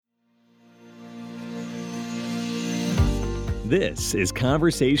This is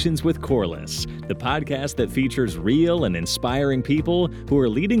Conversations with Corliss, the podcast that features real and inspiring people who are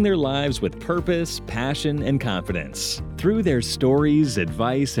leading their lives with purpose, passion, and confidence. Through their stories,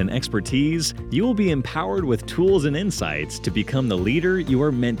 advice, and expertise, you will be empowered with tools and insights to become the leader you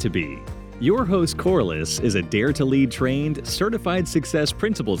are meant to be. Your host, Corliss, is a Dare to Lead trained, certified success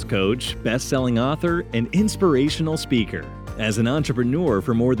principles coach, best-selling author, and inspirational speaker. As an entrepreneur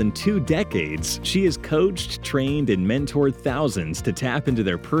for more than 2 decades, she has coached, trained, and mentored thousands to tap into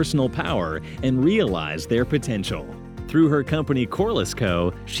their personal power and realize their potential. Through her company, Corliss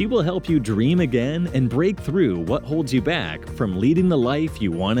Co., she will help you dream again and break through what holds you back from leading the life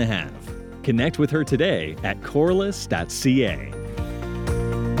you want to have. Connect with her today at corliss.ca.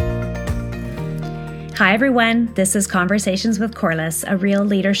 Hi, everyone. This is Conversations with Corliss, a real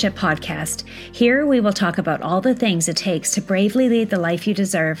leadership podcast. Here we will talk about all the things it takes to bravely lead the life you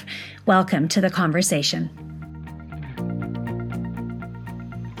deserve. Welcome to the conversation.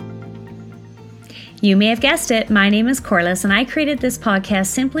 You may have guessed it, my name is Corliss, and I created this podcast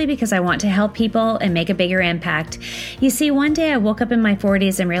simply because I want to help people and make a bigger impact. You see, one day I woke up in my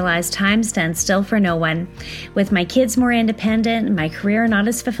 40s and realized time stands still for no one. With my kids more independent and my career not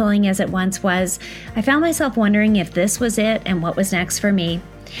as fulfilling as it once was, I found myself wondering if this was it and what was next for me.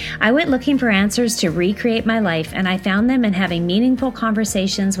 I went looking for answers to recreate my life, and I found them in having meaningful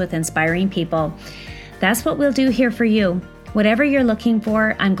conversations with inspiring people. That's what we'll do here for you. Whatever you're looking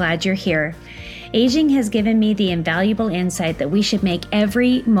for, I'm glad you're here. Aging has given me the invaluable insight that we should make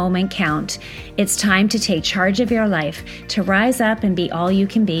every moment count. It's time to take charge of your life, to rise up and be all you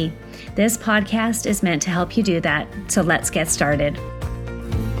can be. This podcast is meant to help you do that, so let's get started.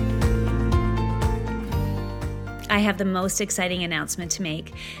 I have the most exciting announcement to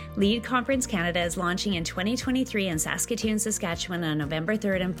make. Lead Conference Canada is launching in 2023 in Saskatoon, Saskatchewan on November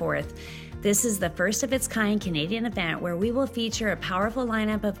 3rd and 4th. This is the first of its kind Canadian event where we will feature a powerful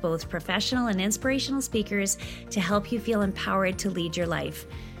lineup of both professional and inspirational speakers to help you feel empowered to lead your life.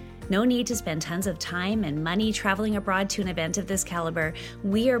 No need to spend tons of time and money traveling abroad to an event of this caliber.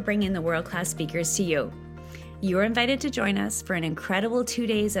 We are bringing the world-class speakers to you. You're invited to join us for an incredible 2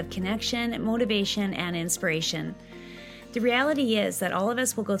 days of connection, motivation, and inspiration. The reality is that all of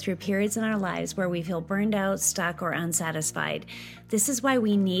us will go through periods in our lives where we feel burned out, stuck, or unsatisfied. This is why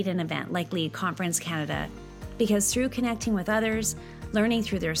we need an event like Lead Conference Canada, because through connecting with others, learning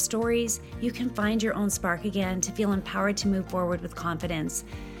through their stories, you can find your own spark again to feel empowered to move forward with confidence.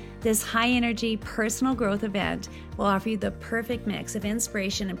 This high-energy, personal growth event will offer you the perfect mix of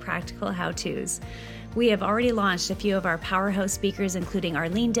inspiration and practical how-tos. We have already launched a few of our powerhouse speakers, including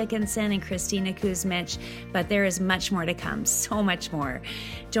Arlene Dickinson and Christina Kuzmich, but there is much more to come, so much more.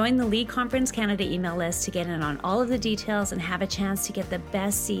 Join the Lead Conference Canada email list to get in on all of the details and have a chance to get the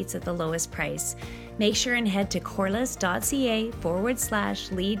best seats at the lowest price. Make sure and head to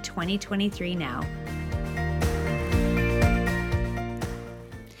corliss.ca/lead 2023 now.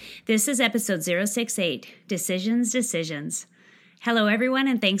 This is episode 068, Decisions. Hello, everyone,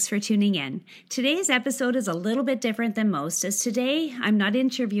 and thanks for tuning in. Today's episode is a little bit different than most, as today I'm not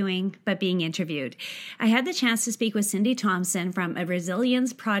interviewing, but being interviewed. I had the chance to speak with Cindy Thompson from a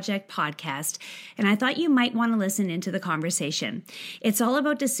Resilience Project podcast, and I thought you might want to listen into the conversation. It's all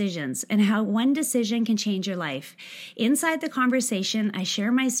about decisions and how one decision can change your life. Inside the conversation, I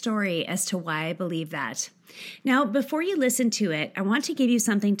share my story as to why I believe that. Now, before you listen to it, I want to give you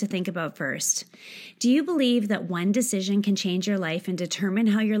something to think about first. Do you believe that one decision can change your life and determine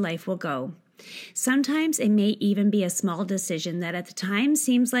how your life will go? Sometimes it may even be a small decision that at the time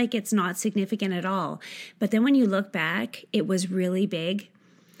seems like it's not significant at all, but then when you look back, it was really big.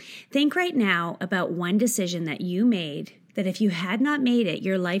 Think right now about one decision that you made that if you had not made it,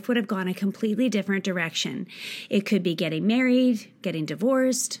 your life would have gone a completely different direction. It could be getting married, getting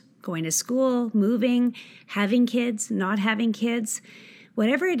divorced, going to school, moving, having kids, not having kids.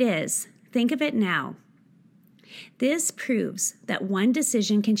 Whatever it is, think of it now. This proves that one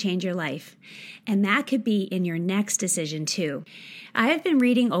decision can change your life, and that could be in your next decision too. I have been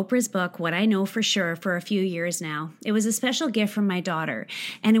reading Oprah's book, What I Know for Sure, for a few years now. It was a special gift from my daughter,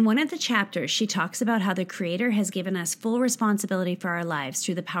 and in one of the chapters, she talks about how the Creator has given us full responsibility for our lives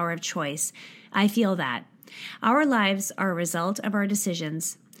through the power of choice. I feel that. Our lives are a result of our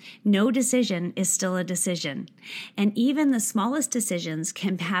decisions. No decision is still a decision, and even the smallest decisions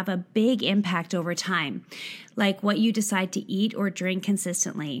can have a big impact over time, like what you decide to eat or drink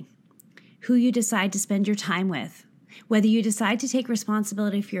consistently, who you decide to spend your time with, whether you decide to take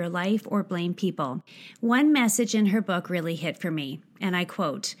responsibility for your life or blame people. One message in her book really hit for me, and I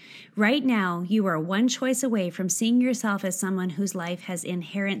quote, "Right now, you are one choice away from seeing yourself as someone whose life has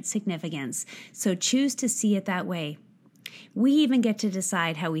inherent significance, so choose to see it that way." We even get to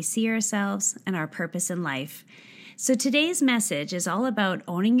decide how we see ourselves and our purpose in life. So today's message is all about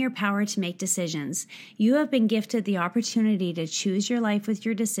owning your power to make decisions. You have been gifted the opportunity to choose your life with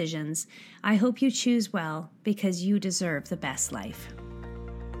your decisions. I hope you choose well because you deserve the best life.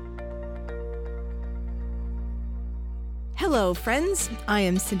 Hello, friends. I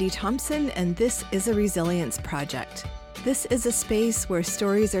am Cindy Thompson, and this is a Resilience Project. This is a space where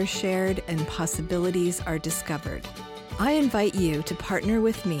stories are shared and possibilities are discovered. I invite you to partner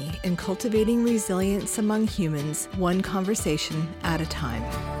with me in cultivating resilience among humans, one conversation at a time.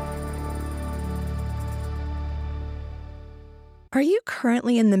 Are you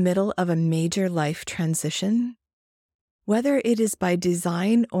currently in the middle of a major life transition? Whether it is by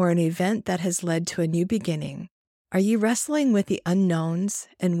design or an event that has led to a new beginning, are you wrestling with the unknowns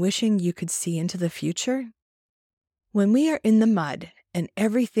and wishing you could see into the future? When we are in the mud and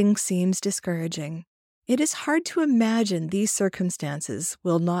everything seems discouraging, it is hard to imagine these circumstances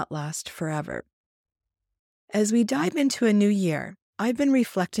will not last forever. As we dive into a new year, I've been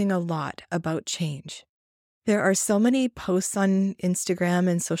reflecting a lot about change. There are so many posts on Instagram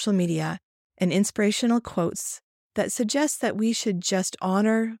and social media and inspirational quotes that suggest that we should just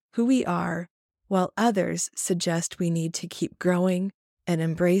honor who we are, while others suggest we need to keep growing and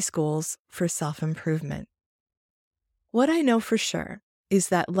embrace goals for self-improvement. What I know for sure is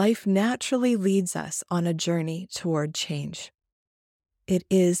that life naturally leads us on a journey toward change. It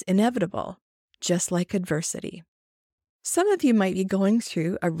is inevitable, just like adversity. Some of you might be going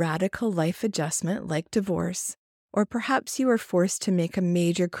through a radical life adjustment like divorce, or perhaps you are forced to make a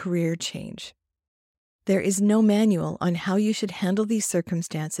major career change. There is no manual on how you should handle these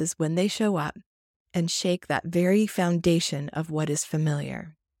circumstances when they show up and shake that very foundation of what is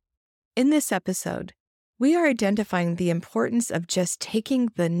familiar. In this episode, we are identifying the importance of just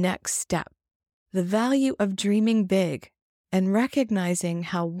taking the next step, the value of dreaming big, and recognizing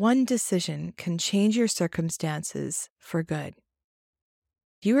how one decision can change your circumstances for good.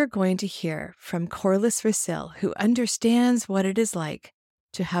 You are going to hear from Corliss Versil, who understands what it is like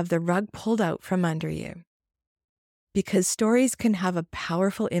to have the rug pulled out from under you. Because stories can have a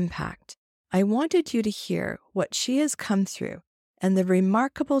powerful impact, I wanted you to hear what she has come through and the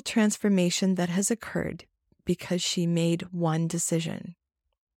remarkable transformation that has occurred because she made one decision.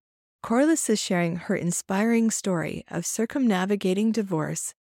 Corliss is sharing her inspiring story of circumnavigating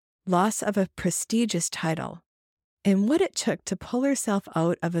divorce, loss of a prestigious title, and what it took to pull herself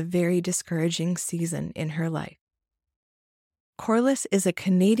out of a very discouraging season in her life. Corliss is a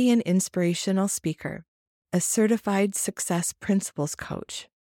Canadian inspirational speaker, a certified success principles coach,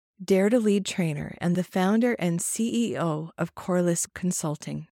 Dare to Lead trainer, and the founder and CEO of Corliss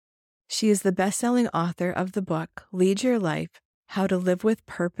Consulting. She is the best-selling author of the book, Lead Your Life, How to Live with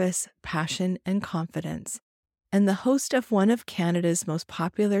Purpose, Passion, and Confidence, and the host of one of Canada's most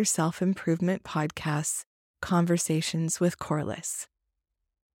popular self-improvement podcasts, Conversations with Corliss.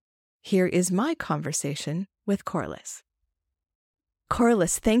 Here is my conversation with Corliss.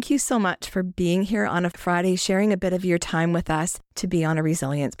 Corliss, thank you so much for being here on a Friday, sharing a bit of your time with us to be on a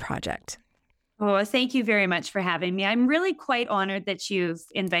Resilience Project. Oh, thank you very much for having me. I'm really quite honored that you've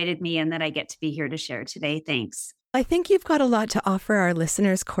invited me and that I get to be here to share today. Thanks. I think you've got a lot to offer our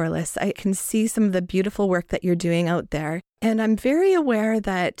listeners, Corliss. I can see some of the beautiful work that you're doing out there. And I'm very aware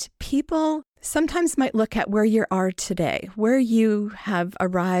that people sometimes might look at where you are today, where you have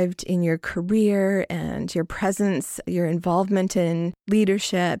arrived in your career and your presence, your involvement in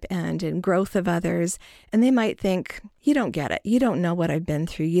leadership and in growth of others. And they might think, you don't get it. You don't know what I've been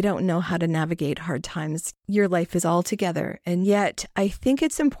through. You don't know how to navigate hard times. Your life is all together. And yet I think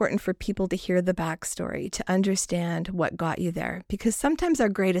it's important for people to hear the backstory, to understand what got you there, because sometimes our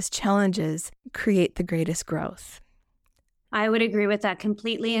greatest challenges create the greatest growth. I would agree with that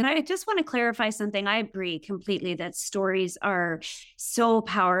completely. And I just want to clarify something. I agree completely that stories are so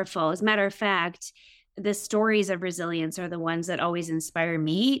powerful. As a matter of fact, the stories of resilience are the ones that always inspire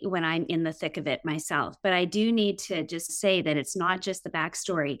me when I'm in the thick of it myself. But I do need to just say that it's not just the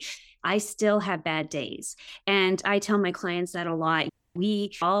backstory. I still have bad days. And I tell my clients that a lot.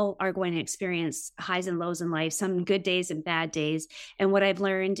 We all are going to experience highs and lows in life, some good days and bad days. And what I've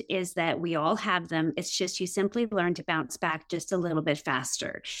learned is that we all have them. It's just you simply learn to bounce back just a little bit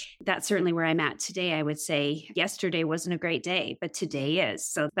faster. That's certainly where I'm at today. I would say yesterday wasn't a great day, but today is.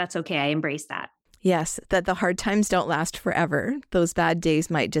 So that's okay. I embrace that. Yes, that the hard times don't last forever. Those bad days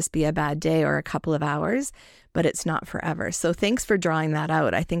might just be a bad day or a couple of hours, but it's not forever. So thanks for drawing that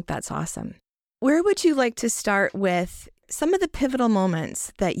out. I think that's awesome. Where would you like to start with some of the pivotal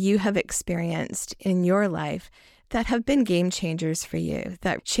moments that you have experienced in your life that have been game changers for you,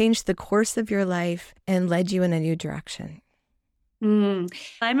 that changed the course of your life and led you in a new direction?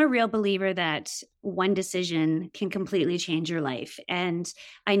 I'm a real believer that one decision can completely change your life. And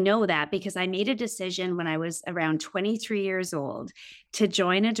I know that because I made a decision when I was around 23 years old to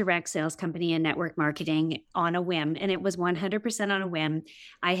join a direct sales company in network marketing on a whim. And it was 100% on a whim.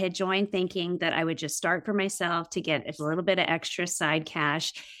 I had joined thinking that I would just start for myself to get a little bit of extra side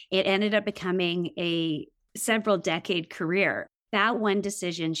cash. It ended up becoming a several decade career. That one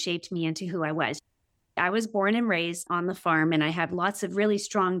decision shaped me into who I was. I was born and raised on the farm, and I have lots of really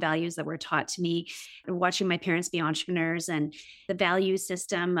strong values that were taught to me watching my parents be entrepreneurs, and the value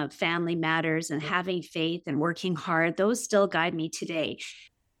system of family matters and having faith and working hard. Those still guide me today.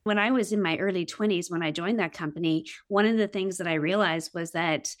 When I was in my early 20s, when I joined that company, one of the things that I realized was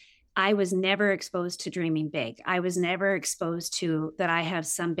that I was never exposed to dreaming big. I was never exposed to that I have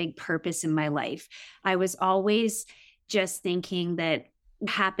some big purpose in my life. I was always just thinking that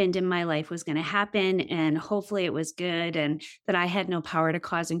happened in my life was going to happen, and hopefully it was good, and that I had no power to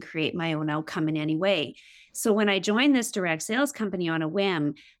cause and create my own outcome in any way. So when I joined this direct sales company on a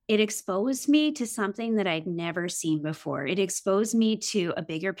whim, it exposed me to something that I'd never seen before. It exposed me to a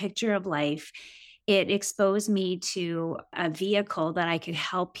bigger picture of life. It exposed me to a vehicle that I could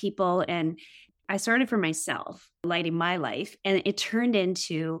help people. And I started for myself, lighting my life, and it turned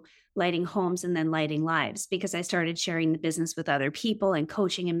into lighting homes and then lighting lives, because I started sharing the business with other people and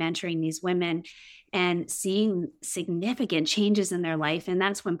coaching and mentoring these women and seeing significant changes in their life. And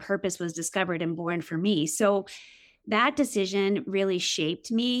that's when purpose was discovered and born for me. So that decision really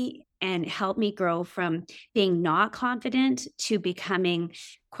shaped me and helped me grow from being not confident to becoming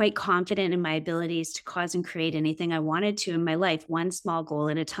quite confident in my abilities to cause and create anything I wanted to in my life, one small goal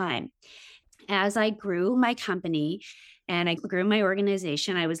at a time. As I grew my company and I grew my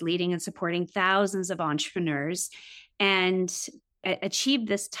organization, I was leading and supporting thousands of entrepreneurs and achieved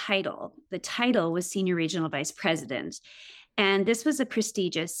this title. The title was Senior Regional Vice President. And this was a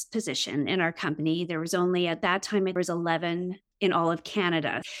prestigious position in our company. There was only, at that time, there was 11 in all of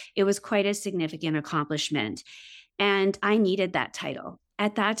Canada. It was quite a significant accomplishment. And I needed that title.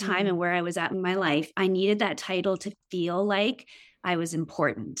 At that time and where I was at in my life, I needed that title to feel like I was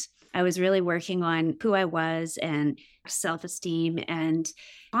important. I was really working on who I was and self-esteem and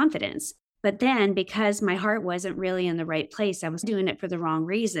confidence. But then because my heart wasn't really in the right place, I was doing it for the wrong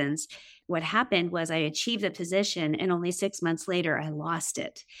reasons. What happened was I achieved the position, and only 6 months later, I lost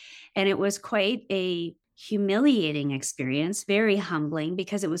it. And it was quite a humiliating experience, very humbling,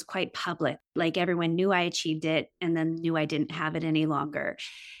 because it was quite public. Like everyone knew I achieved it and then knew I didn't have it any longer.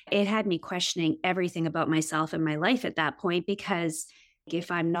 It had me questioning everything about myself and my life at that point, because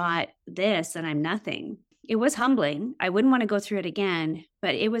if I'm not this, then I'm nothing. It was humbling. I wouldn't want to go through it again,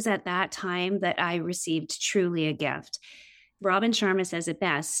 but it was at that time that I received truly a gift. Robin Sharma says it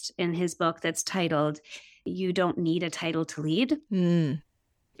best in his book that's titled, "You Don't Need a Title to Lead."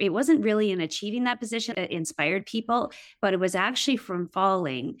 It wasn't really in achieving that position that inspired people, but it was actually from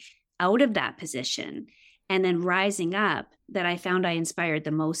falling out of that position and then rising up that I found I inspired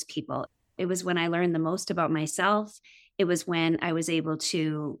the most people. It was when I learned the most about myself. It was when I was able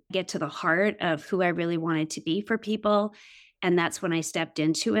to get to the heart of who I really wanted to be for people. And that's when I stepped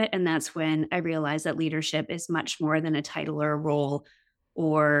into it. And that's when I realized that leadership is much more than a title or a role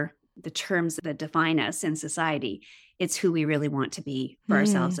or the terms that define us in society. It's who we really want to be for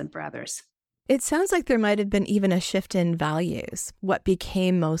ourselves and for others. It sounds like there might have been even a shift in values, what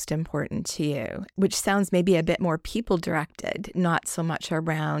became most important to you, which sounds maybe a bit more people-directed, not so much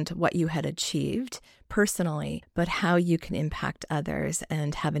around what you had achieved personally, but how you can impact others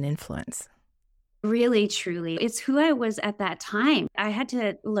and have an influence. Really, truly. It's who I was at that time. I had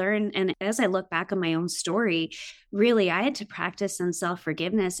to learn, and as I look back on my own story, really, I had to practice some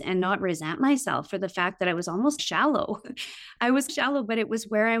self-forgiveness and not resent myself for the fact that I was almost shallow. I was shallow, but it was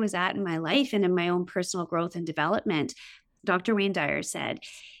where I was at in my life and in my own personal growth and development. Dr. Wayne Dyer said,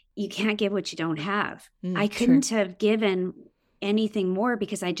 "You can't give what you don't have." I couldn't have given anything more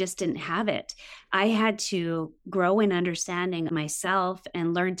because I just didn't have it. I had to grow in understanding myself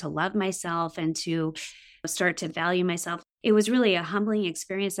and learn to love myself and to start to value myself. It was really a humbling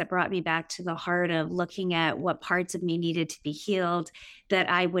experience that brought me back to the heart of looking at what parts of me needed to be healed, that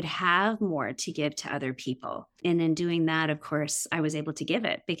I would have more to give to other people. And in doing that, of course, I was able to give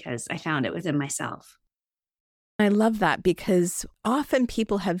it because I found it within myself. I love that because often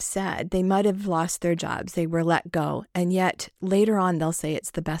people have said they might have lost their jobs, they were let go, and yet later on they'll say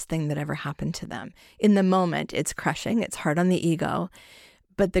it's the best thing that ever happened to them. In the moment, it's crushing, it's hard on the ego,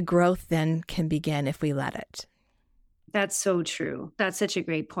 but the growth then can begin if we let it. That's so true. That's such a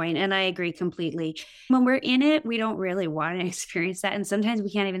great point. And I agree completely. When we're in it, we don't really want to experience that. And sometimes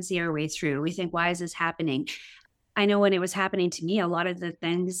we can't even see our way through. We think, why is this happening? I know when it was happening to me, a lot of the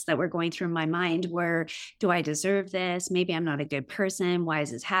things that were going through my mind were, do I deserve this? Maybe I'm not a good person. Why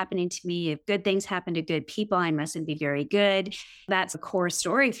is this happening to me? If good things happen to good people, I mustn't be very good. That's a core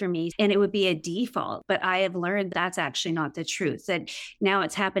story for me. And it would be a default. But I have learned that's actually not the truth, that now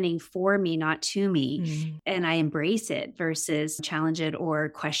it's happening for me, not to me. And I embrace it versus challenge it or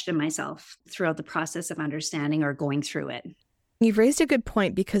question myself throughout the process of understanding or going through it. You've raised a good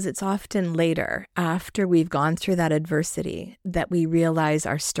point, because it's often later, after we've gone through that adversity, that we realize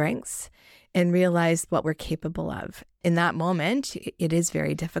our strengths and realize what we're capable of. In that moment, it is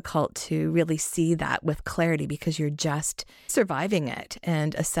very difficult to really see that with clarity, because you're just surviving it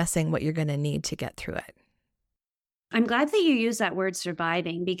and assessing what you're going to need to get through it. I'm glad that you use that word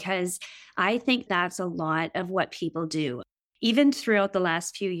surviving, because I think that's a lot of what people do. Even throughout the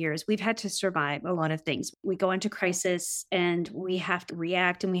last few years, we've had to survive a lot of things. We go into crisis and we have to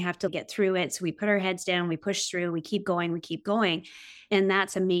react and we have to get through it. So we put our heads down, we push through, we keep going. And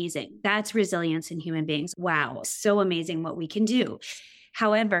that's amazing. That's resilience in human beings. Wow, so amazing what we can do.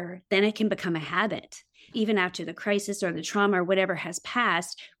 However, then it can become a habit. Even after the crisis or the trauma or whatever has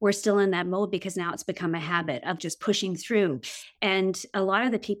passed, we're still in that mode because now it's become a habit of just pushing through. And a lot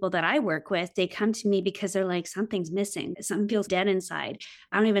of the people that I work with, they come to me because they're like, something's missing. Something feels dead inside.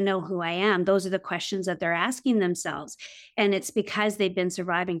 I don't even know who I am. Those are the questions that they're asking themselves. And it's because they've been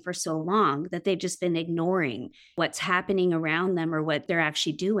surviving for so long that they've just been ignoring what's happening around them or what they're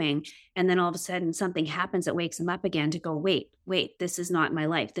actually doing. And then all of a sudden something happens that wakes them up again to go, wait, this is not my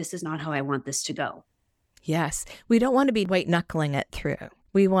life. This is not how I want this to go. Yes, we don't want to be white knuckling it through.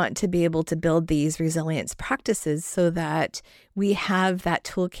 We want to be able to build these resilience practices so that we have that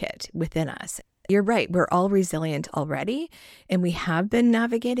toolkit within us. You're right, we're all resilient already, and we have been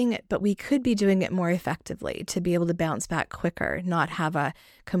navigating it, but we could be doing it more effectively to be able to bounce back quicker, not have a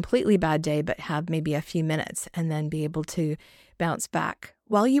completely bad day, but have maybe a few minutes and then be able to bounce back.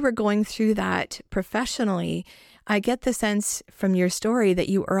 While you were going through that professionally, I get the sense from your story that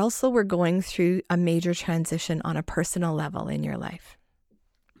you also were going through a major transition on a personal level in your life.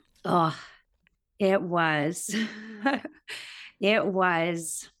 Oh, it was. It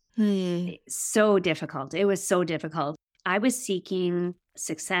was so difficult. It was so difficult. I was seeking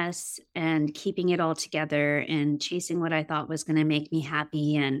success and keeping it all together and chasing what I thought was going to make me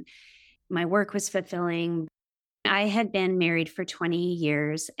happy. And my work was fulfilling. I had been married for 20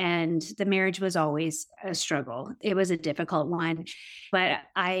 years and the marriage was always a struggle. It was a difficult one, but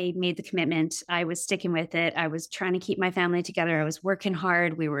I made the commitment. I was sticking with it. I was trying to keep my family together. I was working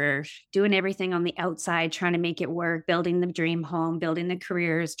hard. We were doing everything on the outside, trying to make it work, building the dream home, building the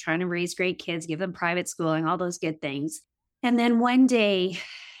careers, trying to raise great kids, give them private schooling, all those good things. And then one day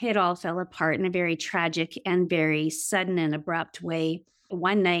it all fell apart in a very tragic and very sudden and abrupt way.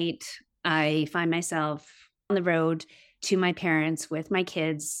 One night I find myself on the road to my parents with my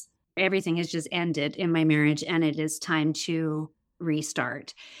kids. Everything has just ended in my marriage and it is time to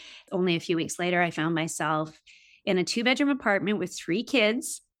restart. Only a few weeks later, I found myself in a 2-bedroom apartment with 3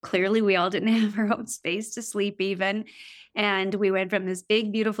 kids. Clearly, we all didn't have our own space to sleep even. And we went from this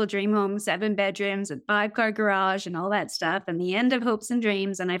big, beautiful dream home, 7 bedrooms and 5-car garage and all that stuff, and the end of hopes and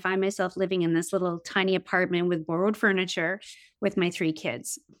dreams. And I find myself living in this little tiny apartment with borrowed furniture with my 3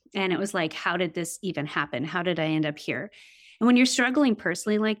 kids. And it was like, how did this even happen? How did I end up here? And when you're struggling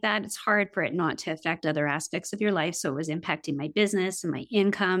personally like that, it's hard for it not to affect other aspects of your life. So it was impacting my business and my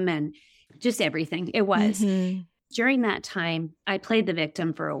income and just everything. It was. During that time, I played the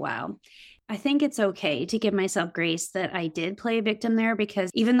victim for a while. I think it's okay to give myself grace that I did play a victim there, because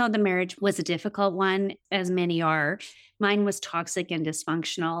even though the marriage was a difficult one, as many are, mine was toxic and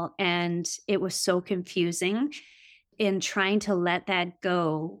dysfunctional. And it was so confusing. In trying to let that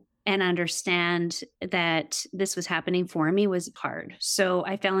go and understand that this was happening for me was hard. So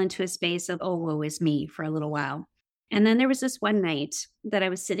I fell into a space of, oh, woe is me for a little while. And then there was this one night that I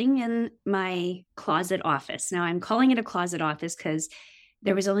was sitting in my closet office. Now I'm calling it a closet office because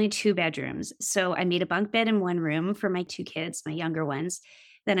there was only 2 bedrooms. So I made a bunk bed in one room for my 2 kids, my younger ones.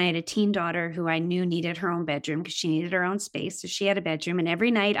 Then I had a teen daughter who I knew needed her own bedroom because she needed her own space. So she had a bedroom. And every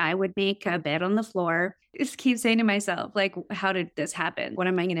night I would make a bed on the floor. Just keep saying to myself, like, how did this happen? What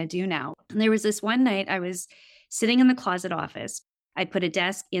am I going to do now? And there was this one night I was sitting in the closet office. I put a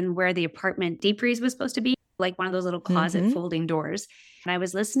desk in where the apartment deep freeze was supposed to be, like one of those little closet folding doors. And I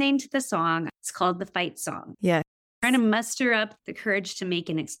was listening to the song. It's called The Fight Song. Yeah. Trying to muster up the courage to make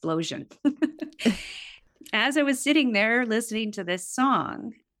an explosion. As I was sitting there listening to this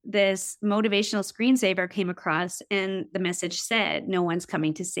song, this motivational screensaver came across and the message said, "No one's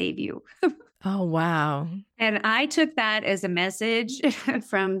coming to save you." Oh, wow. And I took that as a message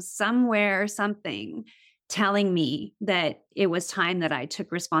from somewhere, something telling me that it was time that I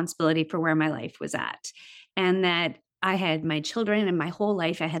took responsibility for where my life was at, and that I had my children and my whole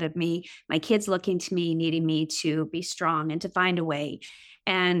life ahead of me, my kids looking to me, needing me to be strong and to find a way,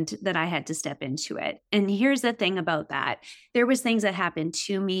 and that I had to step into it. And here's the thing about that. There was things that happened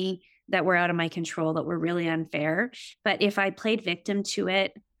to me that were out of my control that were really unfair. But if I played victim to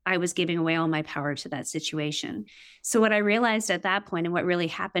it, I was giving away all my power to that situation. So what I realized at that point, and what really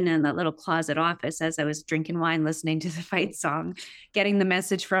happened in that little closet office as I was drinking wine, listening to the fight song, getting the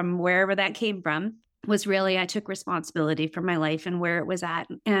message from wherever that came from, was really I took responsibility for my life and where it was at.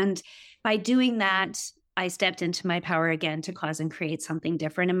 And by doing that, I stepped into my power again to cause and create something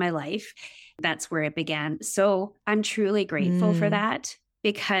different in my life. That's where it began. So I'm truly grateful for that,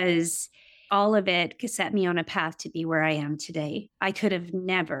 because all of it set me on a path to be where I am today. I could have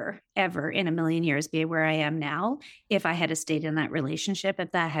never, ever in a million years be where I am now if I had stayed in that relationship,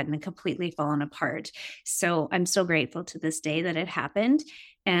 if that hadn't completely fallen apart. So I'm so grateful to this day that it happened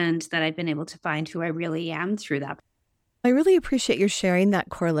and that I've been able to find who I really am through that. I really appreciate your sharing that,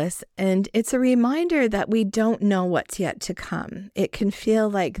 Corliss. And it's a reminder that we don't know what's yet to come. It can feel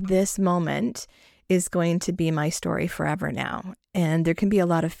like this moment is going to be my story forever now. And there can be a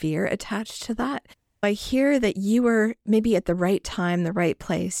lot of fear attached to that. I hear that you were maybe at the right time, the right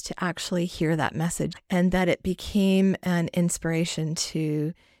place to actually hear that message, and that it became an inspiration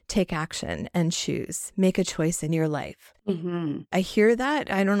to take action and choose, make a choice in your life. Mm-hmm. I hear that.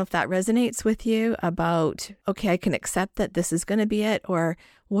 I don't know if that resonates with you about, okay, I can accept that this is going to be it, or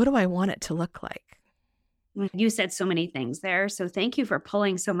what do I want it to look like? You said so many things there. So thank you for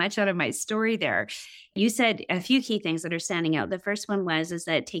pulling so much out of my story there. You said a few key things that are standing out. The first one is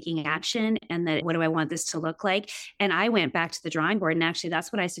that taking action, and that what do I want this to look like? And I went back to the drawing board. And actually,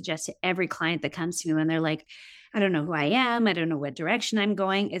 that's what I suggest to every client that comes to me when they're like, I don't know who I am. I don't know what direction I'm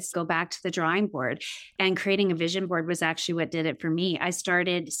going. It's go back to the drawing board. And creating a vision board was actually what did it for me. I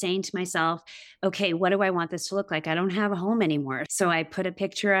started saying to myself, okay, what do I want this to look like? I don't have a home anymore. So I put a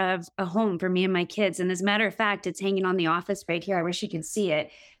picture of a home for me and my kids. And as a matter of fact, it's hanging on the office right here. I wish you could see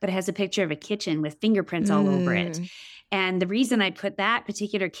it, but it has a picture of a kitchen with fingerprints all over it. And the reason I put that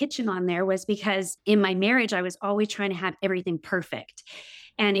particular kitchen on there was because in my marriage, I was always trying to have everything perfect.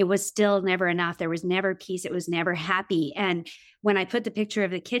 And it was still never enough. There was never peace. It was never happy. And when I put the picture of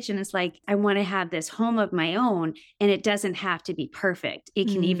the kitchen, it's like, I want to have this home of my own, and it doesn't have to be perfect. It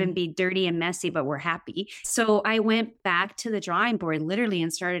can even be dirty and messy, but we're happy. So I went back to the drawing board literally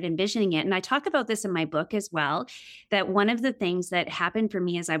and started envisioning it. And I talk about this in my book as well, that one of the things that happened for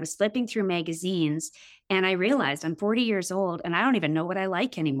me is I was flipping through magazines and I realized I'm 40 years old and I don't even know what I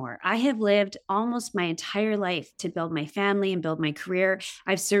like anymore. I have lived almost my entire life to build my family and build my career.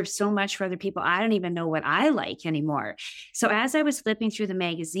 I've served so much for other people. I don't even know what I like anymore. So as I was flipping through the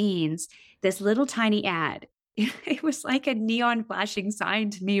magazines, this little tiny ad, it was like a neon flashing sign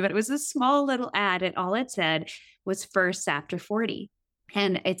to me, but it was a small little ad. And all it said was first after 40.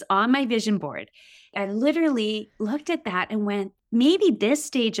 And it's on my vision board. I literally looked at that and went, maybe this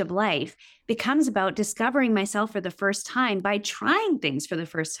stage of life becomes about discovering myself for the first time by trying things for the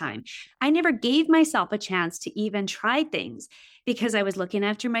first time. I never gave myself a chance to even try things because I was looking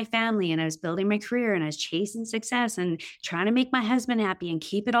after my family and I was building my career and I was chasing success and trying to make my husband happy and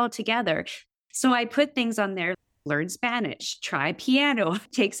keep it all together. So I put things on there, learn Spanish, try piano,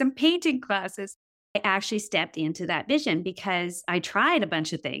 take some painting classes. I actually stepped into that vision because I tried a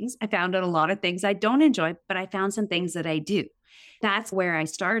bunch of things. I found out a lot of things I don't enjoy, but I found some things that I do. That's where I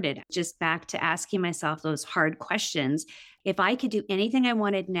started, just back to asking myself those hard questions. If I could do anything I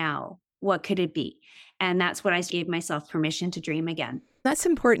wanted now, what could it be? And that's what I gave myself permission to dream again. That's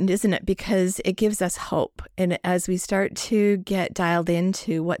important, isn't it? Because it gives us hope. And as we start to get dialed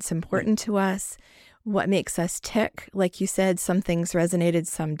into what's important to us, what makes us tick, like you said, some things resonated,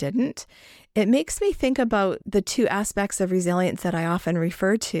 some didn't. It makes me think about the two aspects of resilience that I often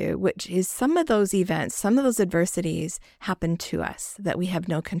refer to, which is some of those events, some of those adversities happen to us that we have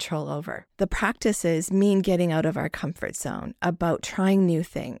no control over. The practices mean getting out of our comfort zone, about trying new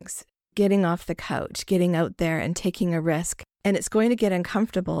things, getting off the couch, getting out there and taking a risk. And it's going to get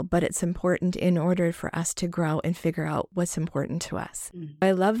uncomfortable, but it's important in order for us to grow and figure out what's important to us. I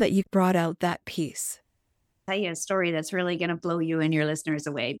love that you brought out that piece. tell you a story that's really going to blow you and your listeners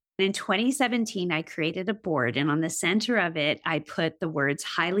away. In 2017, I created a board, and on the center of it, I put the words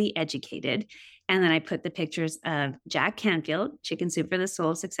highly educated. And then I put the pictures of Jack Canfield, Chicken Soup for the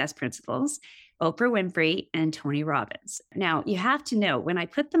Soul Success Principles, Oprah Winfrey, and Tony Robbins. Now, you have to know, when I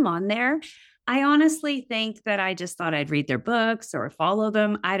put them on there, I honestly think that I just thought I'd read their books or follow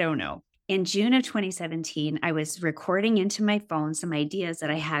them. I don't know. In June of 2017, I was recording into my phone some ideas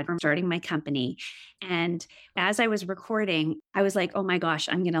that I had from starting my company. And as I was recording, I was like, oh my gosh,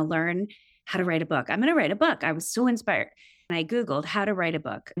 I'm going to learn how to write a book. I'm going to write a book. I was so inspired. And I Googled how to write a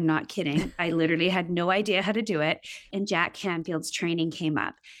book. I'm not kidding. I literally had no idea how to do it. And Jack Canfield's training came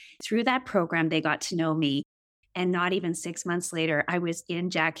up. Through that program, they got to know me. And not even 6 months later, I was in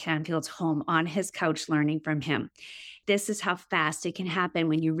Jack Canfield's home on his couch learning from him. This is how fast it can happen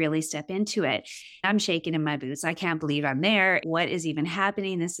when you really step into it. I'm shaking in my boots. I can't believe I'm there. What is even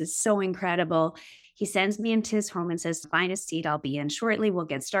happening? This is so incredible. He sends me into his home and says, find a seat. I'll be in shortly. We'll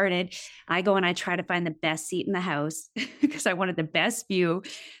get started. I go and I try to find the best seat in the house because I wanted the best view.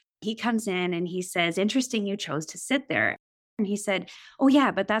 He comes in and he says, interesting, you chose to sit there. And he said, oh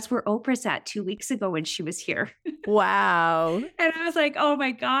yeah, but that's where Oprah sat 2 weeks ago when she was here. Wow. And I was like, oh my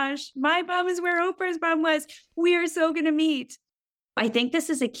gosh, my mom is where Oprah's mom was. We are so going to meet. I think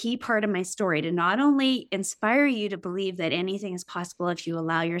this is a key part of my story to not only inspire you to believe that anything is possible if you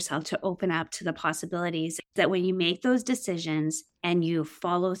allow yourself to open up to the possibilities, that when you make those decisions and you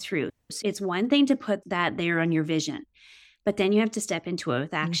follow through, it's one thing to put that there on your vision, but then you have to step into it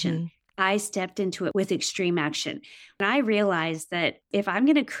with action. Mm-hmm. I stepped into it with extreme action. And I realized that if I'm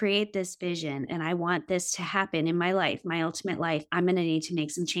going to create this vision and I want this to happen in my life, my ultimate life, I'm going to need to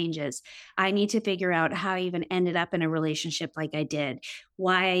make some changes. I need to figure out how I even ended up in a relationship like I did,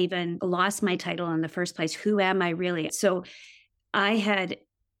 why I even lost my title in the first place. Who am I really? So I had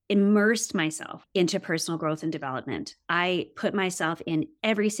immersed myself into personal growth and development. I put myself in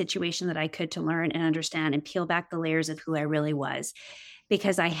every situation that I could to learn and understand and peel back the layers of who I really was,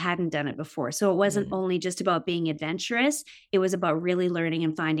 because I hadn't done it before. So it wasn't only just about being adventurous. It was about really learning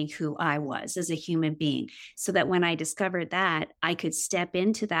and finding who I was as a human being, so that when I discovered that, I could step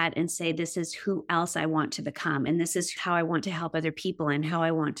into that and say, this is who else I want to become. And this is how I want to help other people and how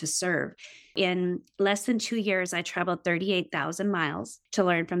I want to serve. In less than 2 years, I traveled 38,000 miles to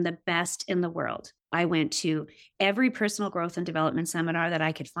learn from the best in the world. I went to every personal growth and development seminar that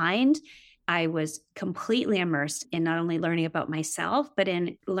I could find. I was completely immersed in not only learning about myself, but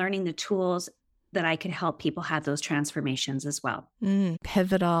in learning the tools that I could help people have those transformations as well.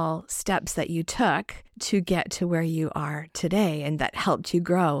 Pivotal steps that you took to get to where you are today, and that helped you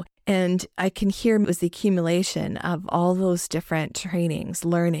grow. And I can hear it was the accumulation of all those different trainings,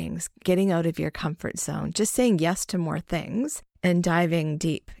 learnings, getting out of your comfort zone, just saying yes to more things and diving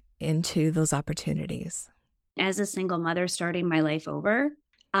deep into those opportunities. As a single mother starting my life over,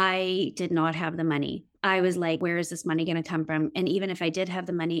 I did not have the money. I was like, where is this money going to come from? And even if I did have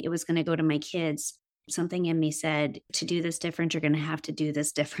the money, it was going to go to my kids. Something in me said, to do this different, you're going to have to do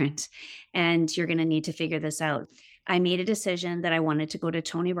this different. And you're going to need to figure this out. I made a decision that I wanted to go to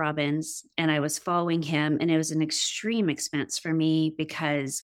Tony Robbins, and I was following him. And it was an extreme expense for me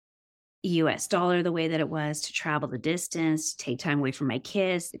because US dollar, the way that it was, to travel the distance, to take time away from my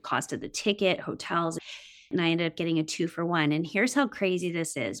kids, the cost of the ticket, hotels. And I ended up getting a 2-for-1. And here's how crazy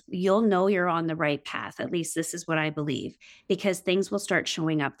this is. You'll know you're on the right path. At least this is what I believe, because things will start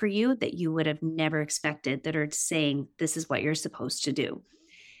showing up for you that you would have never expected, that are saying, this is what you're supposed to do.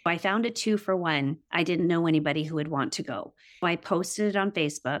 I found a 2-for-1. I didn't know anybody who would want to go. I posted it on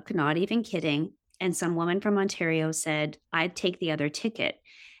Facebook, not even kidding. And some woman from Ontario said, I'd take the other ticket.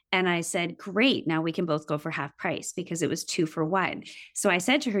 And I said, great, now we can both go for half price, because it was 2-for-1. So I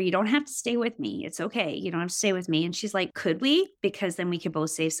said to her, you don't have to stay with me. It's okay. You don't have to stay with me. And she's like, could we? Because then we could both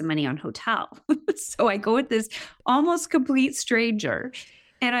save some money on hotel. So I go with this almost complete stranger.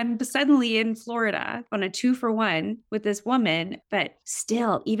 And I'm suddenly in Florida on a 2-for-1 with this woman. But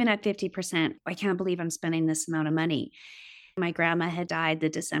still, even at 50%, I can't believe I'm spending this amount of money. My grandma had died the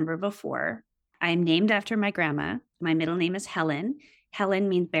December before. I'm named after my grandma. My middle name is Helen. Helen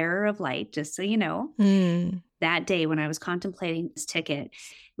means bearer of light, just so you know. That day when I was contemplating this ticket,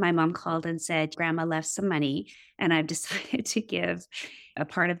 my mom called and said, Grandma left some money, and I've decided to give a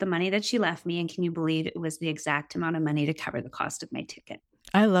part of the money that she left me. And can you believe it was the exact amount of money to cover the cost of my ticket?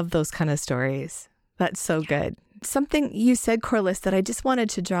 I love those kind of stories. That's so good. Something you said, Corliss, that I just wanted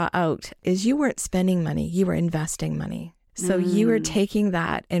to draw out is you weren't spending money, you were investing money. So you were taking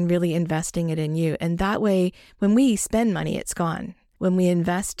that and really investing it in you. And that way, when we spend money, it's gone. When we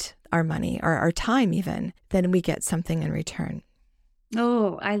invest our money or our time even, then we get something in return.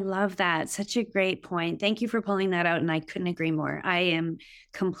 Oh, I love that. Such a great point. Thank you for pulling that out. And I couldn't agree more. I am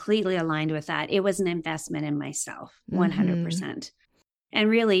completely aligned with that. It was an investment in myself, Mm-hmm. 100%. And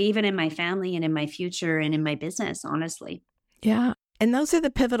really, even in my family and in my future and in my business, honestly. Yeah. And those are the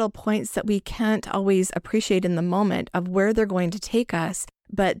pivotal points that we can't always appreciate in the moment of where they're going to take us,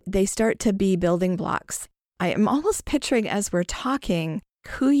 but they start to be building blocks. I am almost picturing as we're talking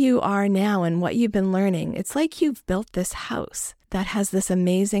who you are now and what you've been learning. It's like you've built this house that has this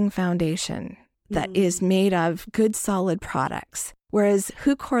amazing foundation that is made of good, solid products. Whereas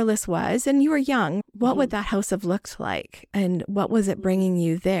who Corliss was, and you were young, what would that house have looked like? And what was it bringing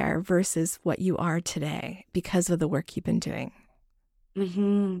you there versus what you are today because of the work you've been doing?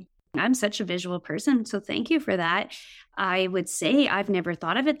 I'm such a visual person, so thank you for that. I would say I've never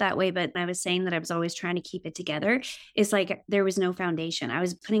thought of it that way, but I was saying that I was always trying to keep it together. It's like there was no foundation. I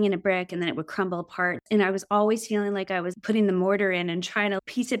was putting in a brick and then it would crumble apart. And I was always feeling like I was putting the mortar in and trying to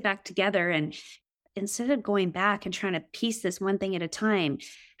piece it back together. And instead of going back and trying to piece this one thing at a time,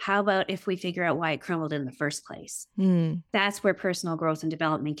 how about if we figure out why it crumbled in the first place? That's where personal growth and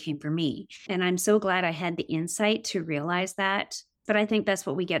development came for me. And I'm so glad I had the insight to realize that. But I think that's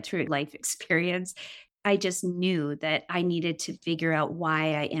what we get through life experience. I just knew that I needed to figure out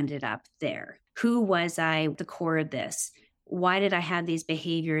why I ended up there. Who was I at the core of this? Why did I have these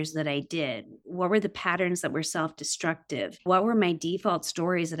behaviors that I did? What were the patterns that were self-destructive? What were my default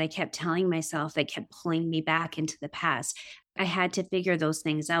stories that I kept telling myself that kept pulling me back into the past? I had to figure those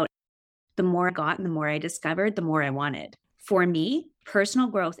things out. The more I got and the more I discovered, the more I wanted. For me, personal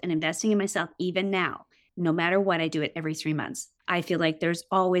growth and investing in myself, even now, no matter what, I do it every 3 months. I feel like there's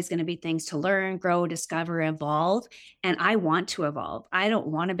always going to be things to learn, grow, discover, evolve. And I want to evolve. I don't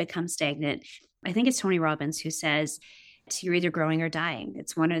want to become stagnant. I think it's Tony Robbins who says, you're either growing or dying.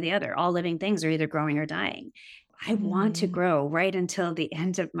 It's one or the other. All living things are either growing or dying. I want to grow right until the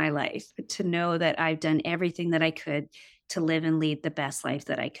end of my life, to know that I've done everything that I could to live and lead the best life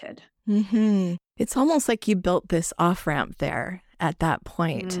that I could. It's almost like you built this off-ramp there at that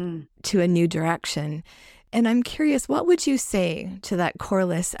point to a new direction. And I'm curious, what would you say to that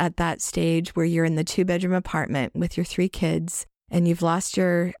Corliss at that stage where you're in the 2-bedroom apartment with your 3 kids and you've lost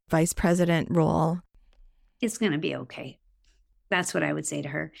your vice president role? It's going to be okay. That's what I would say to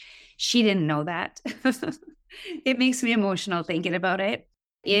her. She didn't know that. It makes me emotional thinking about it.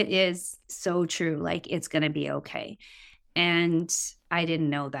 It is so true. Like, it's going to be okay. And I didn't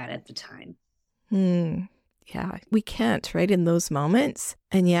know that at the time. Yeah, we can't, right, in those moments.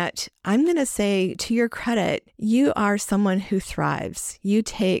 And yet, I'm going to say, to your credit, you are someone who thrives. You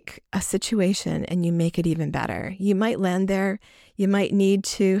take a situation and you make it even better. You might land there. You might need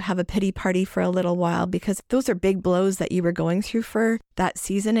to have a pity party for a little while because those are big blows that you were going through for that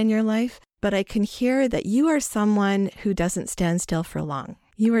season in your life. But I can hear that you are someone who doesn't stand still for long.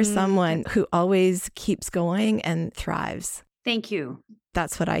 You are someone who always keeps going and thrives. Thank you.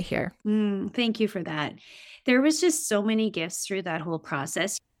 That's what I hear. Thank you for that. There was just so many gifts through that whole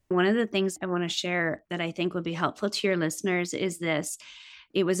process. One of the things I want to share that I think would be helpful to your listeners is this.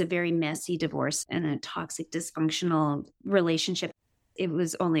 It was a very messy divorce and a toxic, dysfunctional relationship. It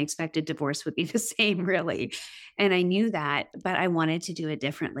was only expected divorce would be the same, really. And I knew that, but I wanted to do it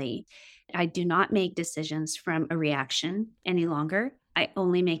differently. I do not make decisions from a reaction any longer. I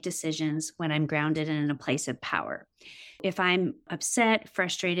only make decisions when I'm grounded and in a place of power. If I'm upset,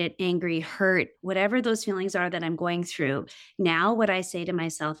 frustrated, angry, hurt, whatever those feelings are that I'm going through, now what I say to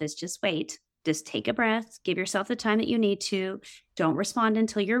myself is just wait, just take a breath, give yourself the time that you need to. Don't respond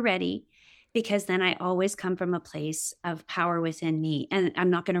until you're ready, because then I always come from a place of power within me. And I'm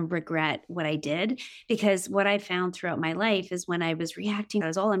not going to regret what I did, because what I found throughout my life is when I was reacting, I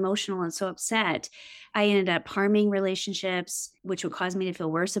was all emotional and so upset, I ended up harming relationships, which would cause me to feel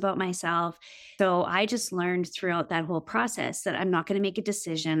worse about myself. So I just learned throughout that whole process that I'm not going to make a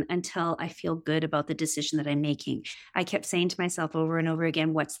decision until I feel good about the decision that I'm making. I kept saying to myself over and over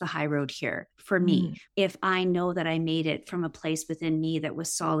again, what's the high road here for me? If I know that I made it from a place within me that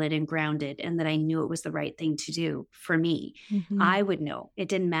was solid and grounded and that I knew it was the right thing to do for me, I would know. It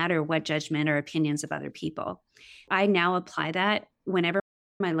didn't matter what judgment or opinions of other people. I now apply that whenever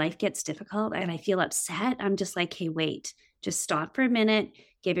my life gets difficult and I feel upset. I'm just like, hey, wait, just stop for a minute,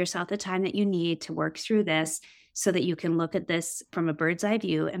 give yourself the time that you need to work through this so that you can look at this from a bird's eye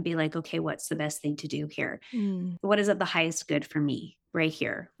view and be like, okay, what's the best thing to do here? What is of the highest good for me right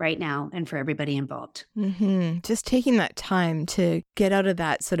here, right now, and for everybody involved? Just taking that time to get out of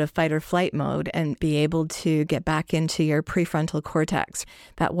that sort of fight or flight mode and be able to get back into your prefrontal cortex,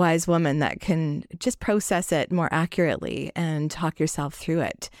 that wise woman that can just process it more accurately and talk yourself through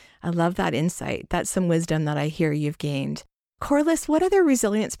it. I love that insight. That's some wisdom that I hear you've gained. Corliss, what other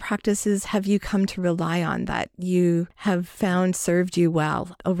resilience practices have you come to rely on that you have found served you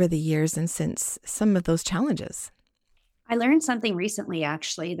well over the years and since some of those challenges? I learned something recently,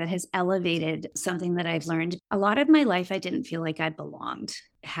 actually, that has elevated something that I've learned. A lot of my life, I didn't feel like I belonged,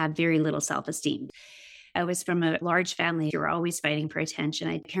 had very little self-esteem. I was from a large family. You were always fighting for attention.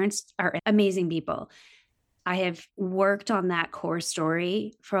 My parents are amazing people. I have worked on that core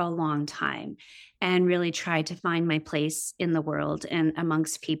story for a long time and really tried to find my place in the world and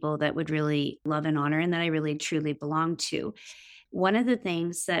amongst people that would really love and honor and that I really truly belong to. One of the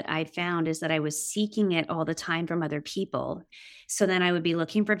things that I found is that I was seeking it all the time from other people. So then I would be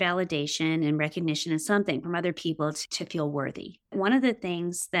looking for validation and recognition and something from other people to feel worthy. One of the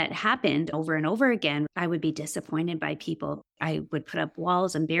things that happened over and over again, I would be disappointed by people. I would put up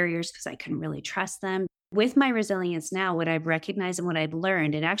walls and barriers because I couldn't really trust them. With my resilience now, what I've recognized and what I've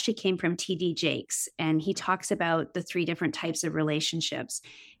learned, it actually came from T.D. Jakes. And he talks about the 3 different types of relationships.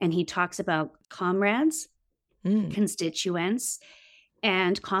 And he talks about comrades, constituents,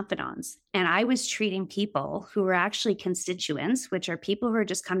 and confidants. And I was treating people who were actually constituents, which are people who are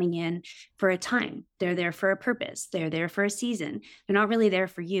just coming in for a time. They're there for a purpose. They're there for a season. They're not really there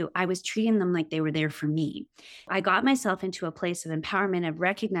for you. I was treating them like they were there for me. I got myself into a place of empowerment of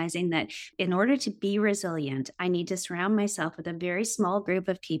recognizing that in order to be resilient, I need to surround myself with a very small group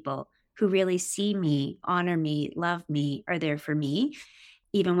of people who really see me, honor me, love me, are there for me,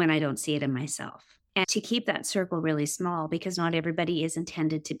 even when I don't see it in myself. And to keep that circle really small, because not everybody is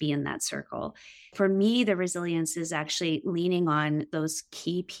intended to be in that circle. For me, the resilience is actually leaning on those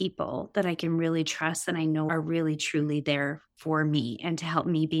key people that I can really trust and I know are really, truly there for me and to help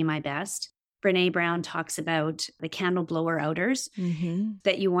me be my best. Brene Brown talks about the candle blower outers,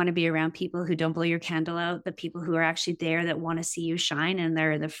 that you want to be around people who don't blow your candle out, the people who are actually there that want to see you shine and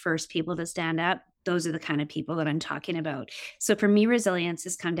they're the first people to stand up. Those are the kind of people that I'm talking about. So for me, resilience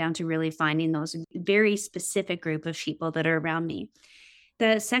has come down to really finding those very specific group of people that are around me.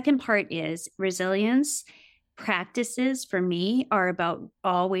 The second part is resilience practices for me are about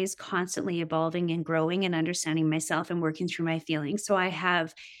always constantly evolving and growing and understanding myself and working through my feelings. So I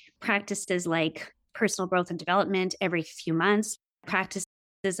have practices like personal growth and development every few months. Practices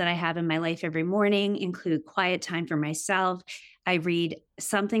that I have in my life every morning include quiet time for myself. I read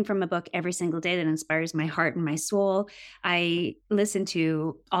something from a book every single day that inspires my heart and my soul. I listen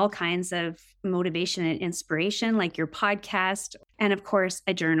to all kinds of motivation and inspiration, like your podcast. And of course,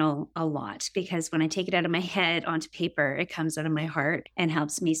 I journal a lot because when I take it out of my head onto paper, it comes out of my heart and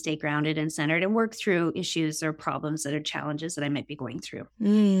helps me stay grounded and centered and work through issues or problems that are challenges that I might be going through.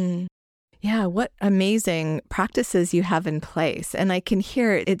 Yeah, what amazing practices you have in place. And I can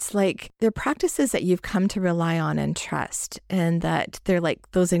hear it. It's like they're practices that you've come to rely on and trust, and that they're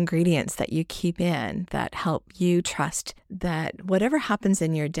like those ingredients that you keep in that help you trust that whatever happens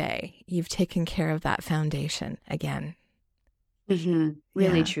in your day, you've taken care of that foundation again.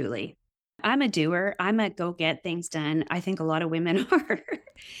 Really, truly. I'm a doer. I'm a go get things done. I think a lot of women are.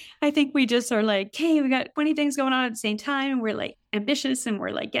 I think we just are like, hey, we got 20 things going on at the same time. And we're like ambitious and we're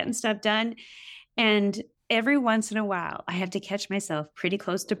like getting stuff done. And every once in a while, I have to catch myself pretty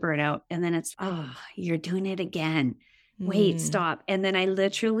close to burnout. And then it's, oh, you're doing it again. Wait, stop. And then I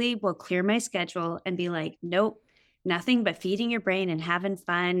literally will clear my schedule and be like, nope, nothing but feeding your brain and having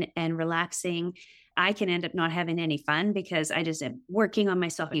fun and relaxing. I can end up not having any fun because I just am working on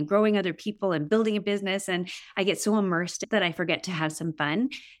myself and growing other people and building a business. And I get so immersed that I forget to have some fun.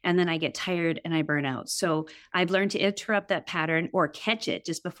 And then I get tired and I burn out. So I've learned to interrupt that pattern or catch it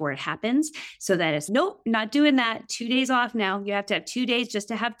just before it happens. So that is, nope, not doing that. 2 days off now. You have to have 2 days just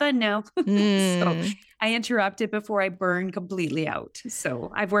to have fun now. So I interrupt it before I burn completely out.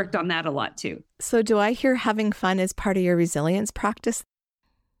 So I've worked on that a lot too. So do I hear having fun as part of your resilience practice?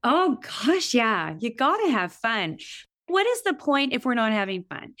 Oh gosh, yeah. You got to have fun. What is the point if we're not having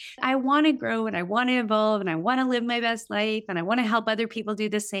fun? I want to grow and I want to evolve and I want to live my best life and I want to help other people do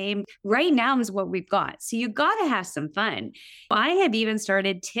the same. Right now is what we've got. So you got to have some fun. I have even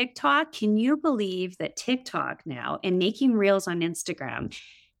started TikTok. Can you believe that TikTok now and making reels on Instagram?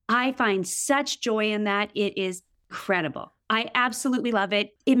 I find such joy in that. It is incredible. I absolutely love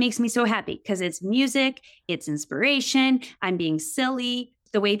it. It makes me so happy because it's music, it's inspiration. I'm being silly.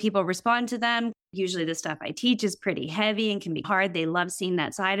 The way people respond to them. Usually the stuff I teach is pretty heavy and can be hard. They love seeing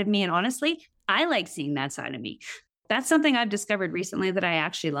that side of me. And honestly, I like seeing that side of me. That's something I've discovered recently that I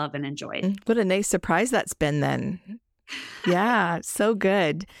actually love and enjoy. What a nice surprise that's been then. Yeah, so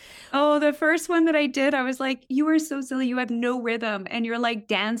good. Oh, the first one that I did, I was like, you are so silly. You have no rhythm and you're like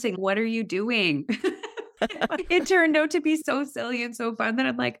dancing. What are you doing? It turned out to be so silly and so fun that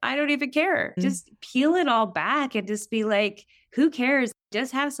I'm like, I don't even care. Just peel it all back and just be like, who cares?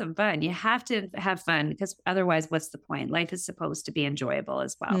 Just have some fun. You have to have fun because otherwise, what's the point? Life is supposed to be enjoyable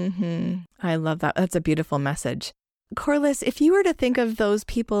as well. I love that. That's a beautiful message. Corliss, if you were to think of those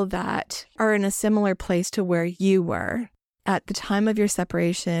people that are in a similar place to where you were at the time of your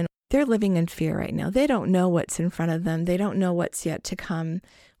separation, they're living in fear right now. They don't know what's in front of them. They don't know what's yet to come.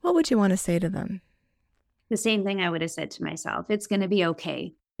 What would you want to say to them? The same thing I would have said to myself. It's going to be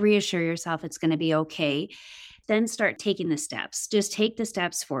okay. Reassure yourself it's going to be okay. Then start taking the steps. Just take the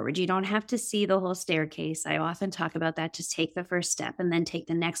steps forward. You don't have to see the whole staircase. I often talk about that. Just take the first step and then take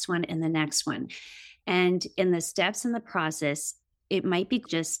the next one and the next one. And in the steps in the process, it might be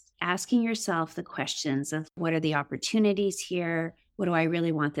just asking yourself the questions of what are the opportunities here? What do I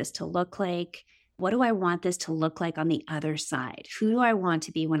really want this to look like? What do I want this to look like on the other side? Who do I want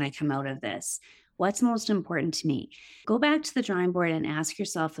to be when I come out of this? What's most important to me? Go back to the drawing board and ask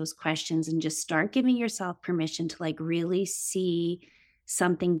yourself those questions and just start giving yourself permission to like really see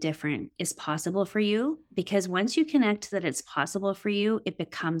something different is possible for you. Because once you connect that it's possible for you, it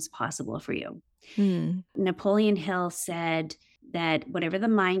becomes possible for you. Napoleon Hill said that whatever the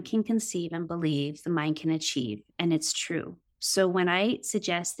mind can conceive and believe, the mind can achieve. And it's true. So when I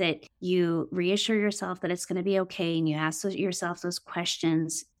suggest that you reassure yourself that it's going to be okay and you ask yourself those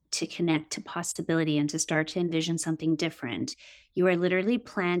questions to connect to possibility and to start to envision something different, you are literally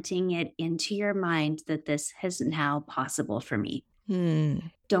planting it into your mind that this is now possible for me.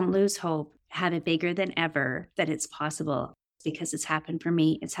 Don't lose hope. Have it bigger than ever that it's possible. Because it's happened for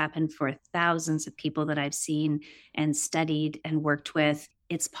me. It's happened for thousands of people that I've seen and studied and worked with.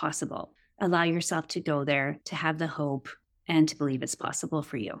 It's possible. Allow yourself to go there, to have the hope and to believe it's possible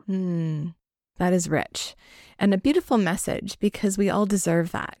for you. That is rich and a beautiful message because we all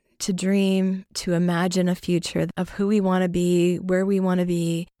deserve that. To dream, to imagine a future of who we want to be, where we want to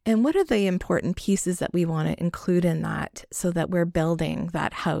be, and what are the important pieces that we want to include in that so that we're building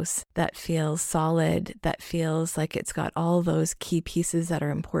that house that feels solid, that feels like it's got all those key pieces that are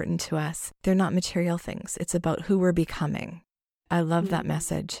important to us. They're not material things. It's about who we're becoming. I love that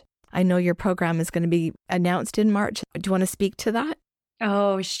message. I know your program is going to be announced in March. Do you want to speak to that?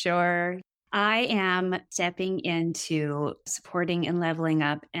 Oh, sure. I am stepping into supporting and leveling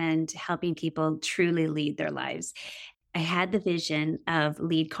up and helping people truly lead their lives. I had the vision of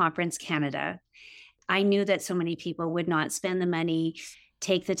Lead Conference Canada. I knew that so many people would not spend the money,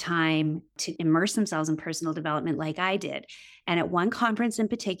 take the time to immerse themselves in personal development like I did. And at one conference in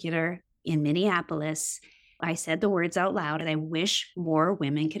particular in Minneapolis, I said the words out loud, and I wish more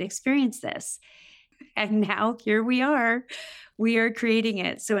women could experience this. And now here we are. We are creating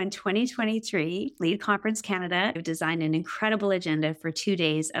it. So in 2023, Lead Conference Canada, I've designed an incredible agenda for 2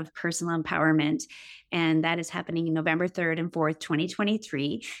 days of personal empowerment. And that is happening November 3rd and 4th, 2023.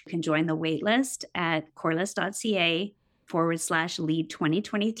 You can join the waitlist at corliss.ca/lead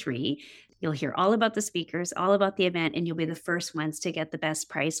 2023. You'll hear all about the speakers, all about the event, and you'll be the first ones to get the best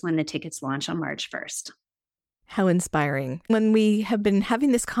price when the tickets launch on March 1st. How inspiring. When we have been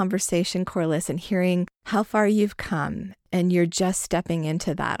having this conversation, Corliss, and hearing how far you've come, and you're just stepping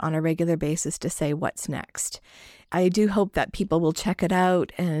into that on a regular basis to say what's next. I do hope that people will check it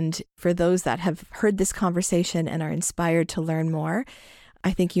out. And for those that have heard this conversation and are inspired to learn more,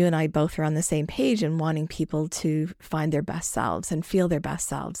 I think you and I both are on the same page in wanting people to find their best selves and feel their best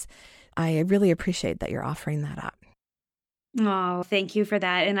selves. I really appreciate that you're offering that up. Oh, thank you for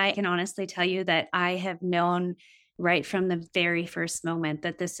that. And I can honestly tell you that I have known right from the very first moment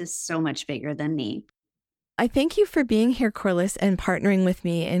that this is so much bigger than me. I thank you for being here, Corliss, and partnering with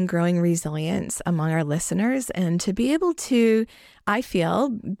me in growing resilience among our listeners, and to be able to, I feel,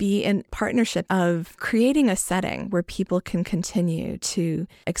 be in partnership of creating a setting where people can continue to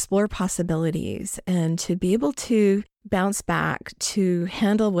explore possibilities and to be able to bounce back, to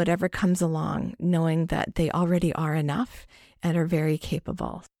handle whatever comes along, knowing that they already are enough and are very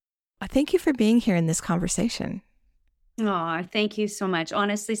capable. Thank you for being here in this conversation. Oh, thank you so much.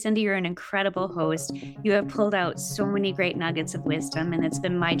 Honestly, Cindy, you're an incredible host. You have pulled out so many great nuggets of wisdom, and it's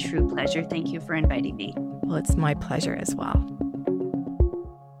been my true pleasure. Thank you for inviting me. Well, it's my pleasure as well.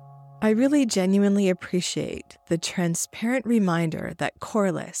 I really genuinely appreciate the transparent reminder that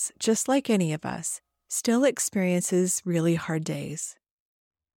Corliss, just like any of us, still experiences really hard days.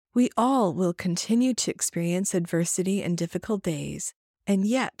 We all will continue to experience adversity and difficult days, and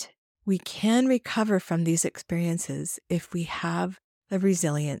yet we can recover from these experiences if we have a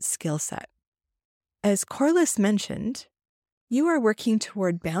resilient skill set. As Corliss mentioned, you are working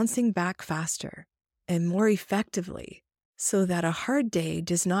toward bouncing back faster and more effectively so that a hard day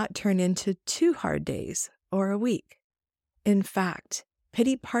does not turn into 2 hard days or a week. In fact,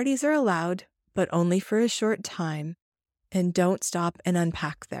 pity parties are allowed, but only for a short time, and don't stop and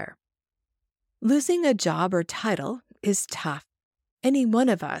unpack there. Losing a job or title is tough. Any one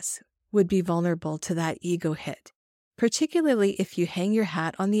of us would be vulnerable to that ego hit, particularly if you hang your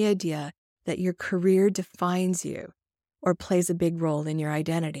hat on the idea that your career defines you or plays a big role in your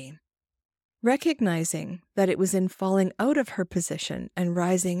identity. Recognizing that it was in falling out of her position and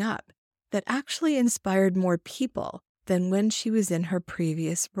rising up that actually inspired more people than when she was in her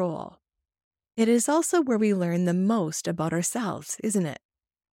previous role. It is also where we learn the most about ourselves, isn't it?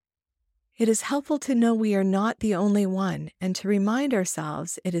 It is helpful to know we are not the only one and to remind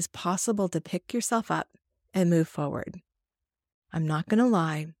ourselves it is possible to pick yourself up and move forward. I'm not going to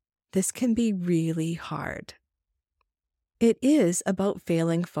lie, this can be really hard. It is about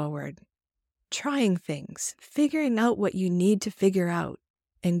failing forward, trying things, figuring out what you need to figure out,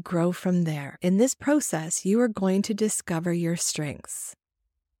 and grow from there. In this process, you are going to discover your strengths.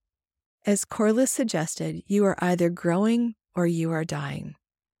 As Corliss suggested, you are either growing or you are dying.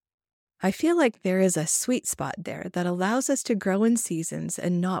 I feel like there is a sweet spot there that allows us to grow in seasons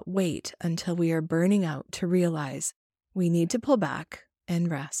and not wait until we are burning out to realize we need to pull back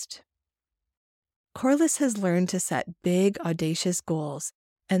and rest. Corliss has learned to set big, audacious goals,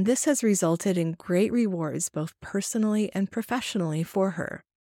 and this has resulted in great rewards both personally and professionally for her.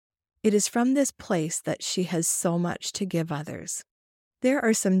 It is from this place that she has so much to give others. There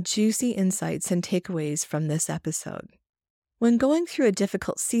are some juicy insights and takeaways from this episode. When going through a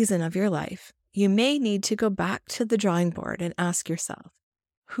difficult season of your life, you may need to go back to the drawing board and ask yourself,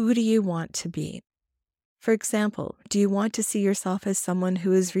 who do you want to be? For example, do you want to see yourself as someone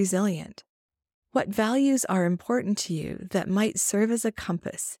who is resilient? What values are important to you that might serve as a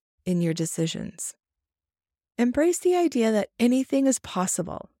compass in your decisions? Embrace the idea that anything is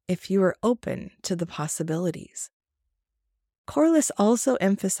possible if you are open to the possibilities. Corliss also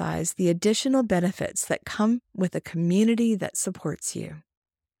emphasized the additional benefits that come with a community that supports you.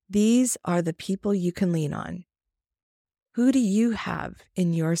 These are the people you can lean on. Who do you have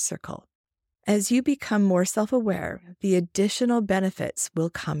in your circle? As you become more self-aware, the additional benefits will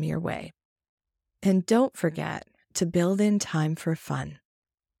come your way. And don't forget to build in time for fun.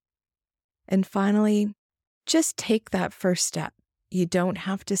 And finally, just take that first step. You don't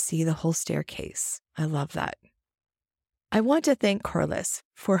have to see the whole staircase. I love that. I want to thank Corliss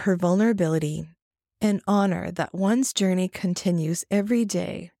for her vulnerability and honor that one's journey continues every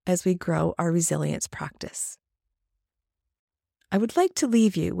day as we grow our resilience practice. I would like to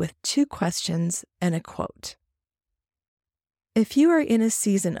leave you with 2 questions and a quote. If you are in a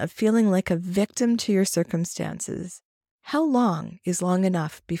season of feeling like a victim to your circumstances, how long is long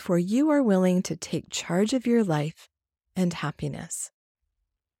enough before you are willing to take charge of your life and happiness?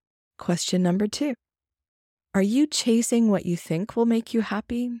 Question number 2. Are you chasing what you think will make you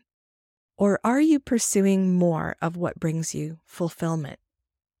happy? Or are you pursuing more of what brings you fulfillment?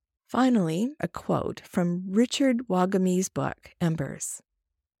 Finally, a quote from Richard Wagamee's book, Embers.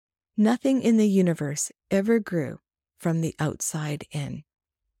 Nothing in the universe ever grew from the outside in.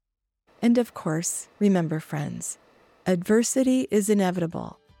 And of course, remember friends, adversity is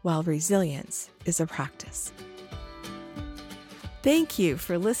inevitable while resilience is a practice. Thank you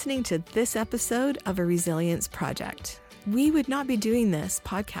for listening to this episode of A Resilience Project. We would not be doing this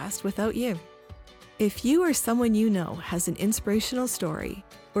podcast without you. If you or someone you know has an inspirational story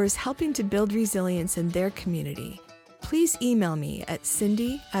or is helping to build resilience in their community, please email me at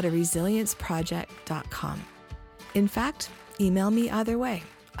cindy@aresilienceproject.com. In fact, email me either way.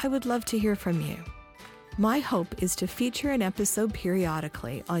 I would love to hear from you. My hope is to feature an episode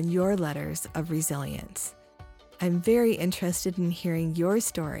periodically on your letters of resilience. I'm very interested in hearing your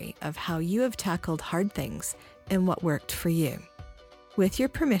story of how you have tackled hard things and what worked for you. With your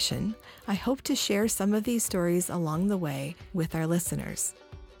permission, I hope to share some of these stories along the way with our listeners.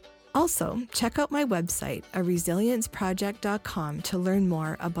 Also, check out my website, aresilienceproject.com, to learn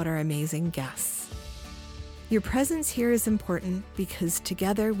more about our amazing guests. Your presence here is important because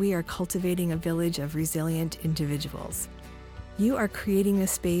together we are cultivating a village of resilient individuals. You are creating a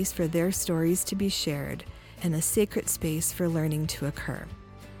space for their stories to be shared and a sacred space for learning to occur.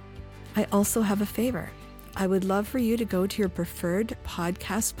 I also have a favor. I would love for you to go to your preferred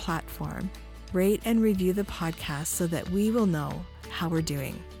podcast platform, rate and review the podcast so that we will know how we're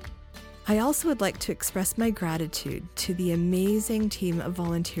doing. I also would like to express my gratitude to the amazing team of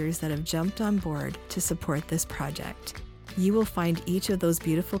volunteers that have jumped on board to support this project. You will find each of those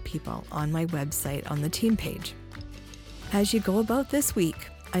beautiful people on my website on the team page. As you go about this week,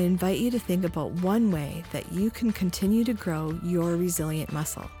 I invite you to think about one way that you can continue to grow your resilient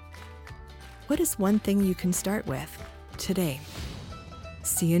muscle. What is one thing you can start with today?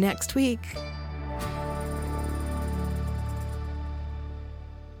 See you next week.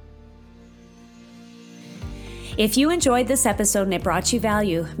 If you enjoyed this episode and it brought you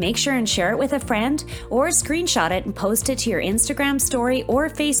value, make sure and share it with a friend or screenshot it and post it to your Instagram story or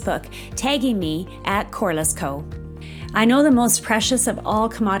Facebook, tagging me at Corliss Co. I know the most precious of all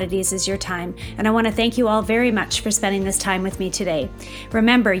commodities is your time, and I want to thank you all very much for spending this time with me today.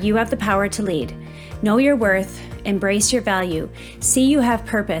 Remember, you have the power to lead. Know your worth, embrace your value, see you have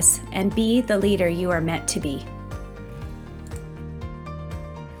purpose, and be the leader you are meant to be.